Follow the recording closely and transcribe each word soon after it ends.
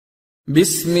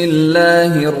بسم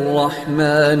الله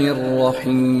الرحمن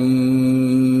الرحيم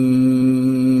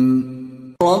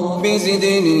رب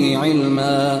زدني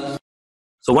علما.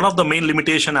 So one of the main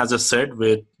limitation, as I said,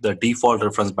 with the default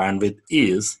reference bandwidth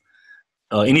is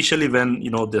initially when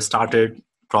they started,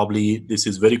 probably this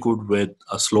is very good with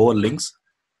slower links.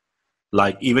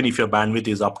 Like even if your bandwidth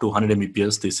is up to 100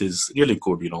 Mbps, this is really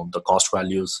good. The cost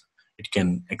values, it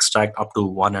can extract up to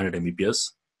 100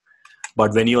 Mbps.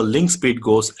 But when your link speed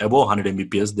goes above 100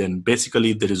 Mbps, then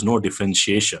basically there is no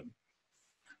differentiation.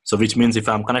 So which means if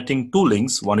I'm connecting two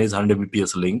links, one is 100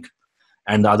 Mbps link,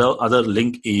 and the other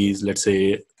link is, let's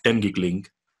say, 10 gig link.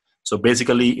 So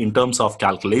basically, in terms of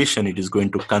calculation, it is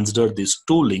going to consider these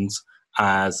two links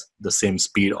as the same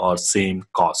speed or same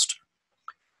cost.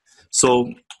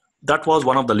 So that was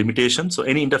one of the limitations. So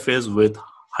any interface with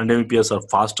 100 Mbps or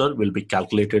faster will be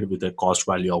calculated with a cost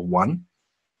value of 1.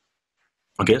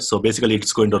 Okay, so basically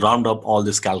it's going to round up all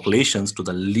these calculations to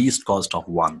the least cost of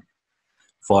 1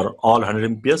 for all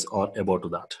 100 Mbps or above to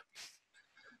that.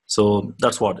 So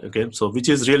that's what, okay, so which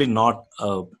is really not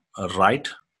right,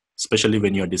 especially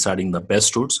when you're deciding the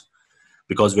best routes,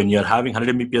 because when you're having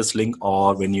 100 Mbps link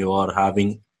or when you are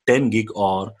having 10 gig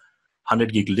or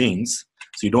 100 gig links,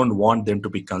 so you don't want them to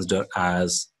be considered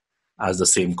as the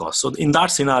same cost. So in that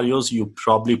scenarios, you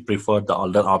probably prefer the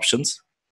older options,